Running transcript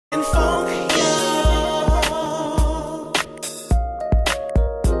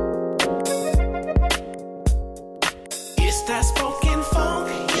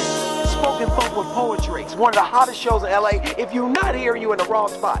one of the hottest shows in LA. If you're not here, you're in the wrong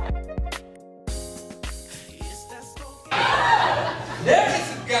spot. There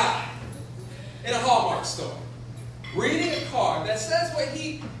is a guy in a Hallmark store reading a card that says what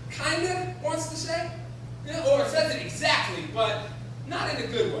he kind of wants to say, or says it exactly, but not in a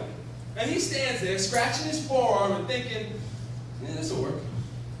good way. And he stands there scratching his forearm and thinking, yeah, this will work.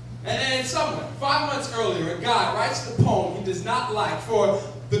 And somewhere, 5 months earlier, a guy writes the poem he does not like for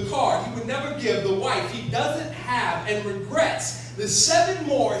the card he would never give the wife he doesn't have and regrets the 7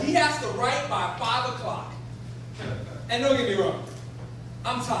 more he has to write by 5 o'clock. And don't get me wrong,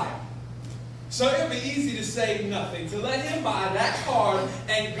 I'm tired. So it would be easy to say nothing, to let him buy that card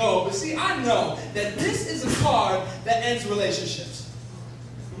and go. But see, I know that this is a card that ends relationships.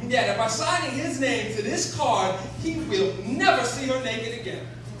 Yeah, that by signing his name to this card, he will never see her naked again.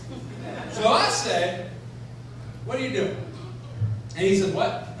 So I said, what are you doing? And he said,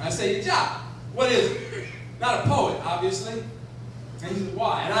 what? And I say, your job. What is it? Not a poet, obviously. And he said,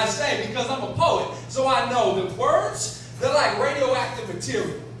 why? And I say, because I'm a poet, so I know that words, they're like radioactive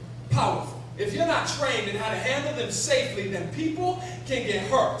material, powerful. If you're not trained in how to handle them safely, then people can get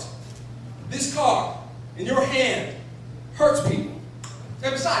hurt. This card in your hand hurts people.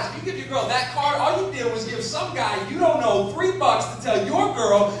 And besides, if you give your girl that card, all you did was give some guy you don't know $3 to tell your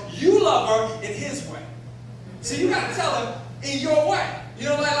girl you love her in his way. So you got to tell him in your way. You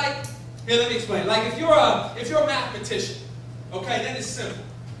know, like here, let me explain. Like if you're a mathematician, okay, then it's simple.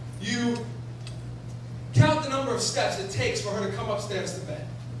 You count the number of steps it takes for her to come upstairs to bed.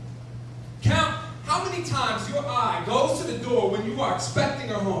 Count how many times your eye goes to the door when you are expecting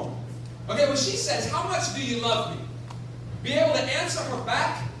her home. Okay, when she says, how much do you love me? Be able to answer her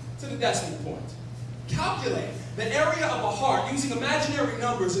back to the decimal point. Calculate the area of a heart using imaginary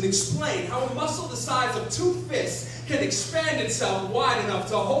numbers and explain how a muscle the size of 2 fists can expand itself wide enough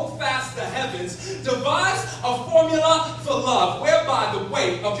to hold fast the heavens. Devise a formula for love whereby the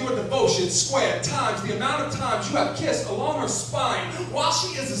weight of your devotion squared times the amount of times you have kissed along her spine while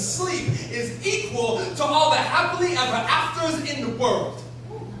she is asleep is equal to all the happily ever afters in the world.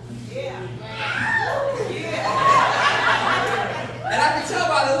 Yeah. And I could tell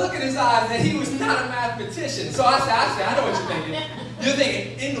by the look in his eyes that he was not a mathematician. So I said, I know what you're thinking. You're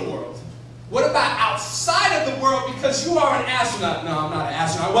thinking in the world. What about outside of the world because you are an astronaut? No, I'm not an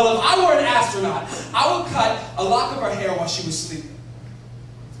astronaut. Well, if I were an astronaut, I would cut a lock of her hair while she was sleeping.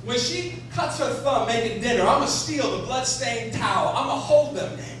 When she cuts her thumb making dinner, I'm going to steal the blood-stained towel. I'm going to hold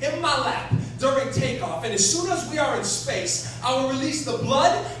them in my lap during takeoff. And as soon as we are in space, I will release the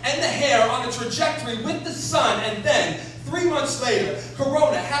blood and the hair on a trajectory with the sun. And then, 3 months later,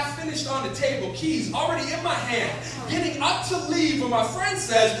 Corona, half finished on the table, keys already in my hand, getting up to leave when my friend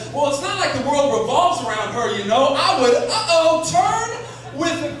says, well, it's not like the world revolves around her, you know. I would, turn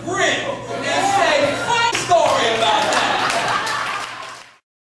with a grin and say, fun story about that.